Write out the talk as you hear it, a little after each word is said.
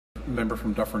member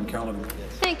from Dufferin-Caledon.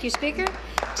 Thank you, Speaker.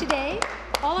 Today,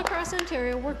 all across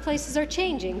Ontario, workplaces are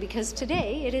changing because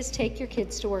today it is Take Your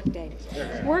Kids to Work Day.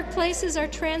 Workplaces are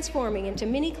transforming into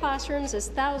mini classrooms as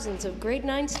thousands of grade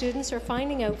 9 students are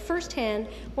finding out firsthand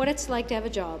what it's like to have a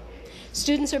job.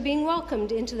 Students are being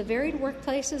welcomed into the varied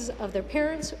workplaces of their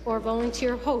parents or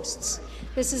volunteer hosts.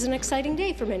 This is an exciting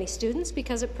day for many students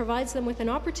because it provides them with an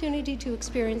opportunity to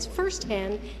experience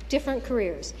firsthand different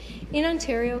careers. In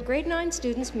Ontario, grade 9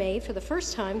 students may, for the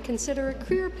first time, consider a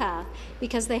career path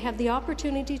because they have the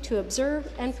opportunity to observe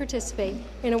and participate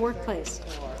in a workplace.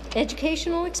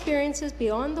 Educational experiences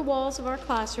beyond the walls of our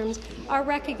classrooms are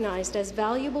recognized as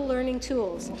valuable learning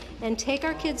tools, and Take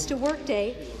Our Kids to Work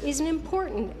Day is an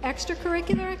important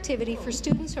extracurricular activity for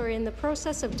students who are in the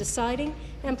process of deciding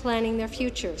and planning their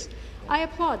futures. I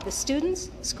applaud the students,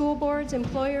 school boards,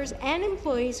 employers, and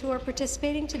employees who are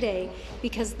participating today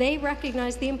because they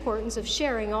recognize the importance of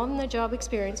sharing on-the-job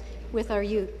experience with our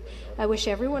youth. I wish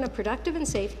everyone a productive and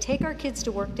safe Take Our Kids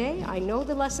to Work Day. I know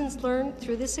the lessons learned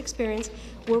through this experience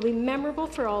will be memorable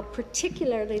for all,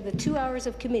 particularly the 2 hours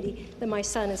of committee that my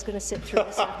son is going to sit through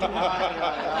this afternoon.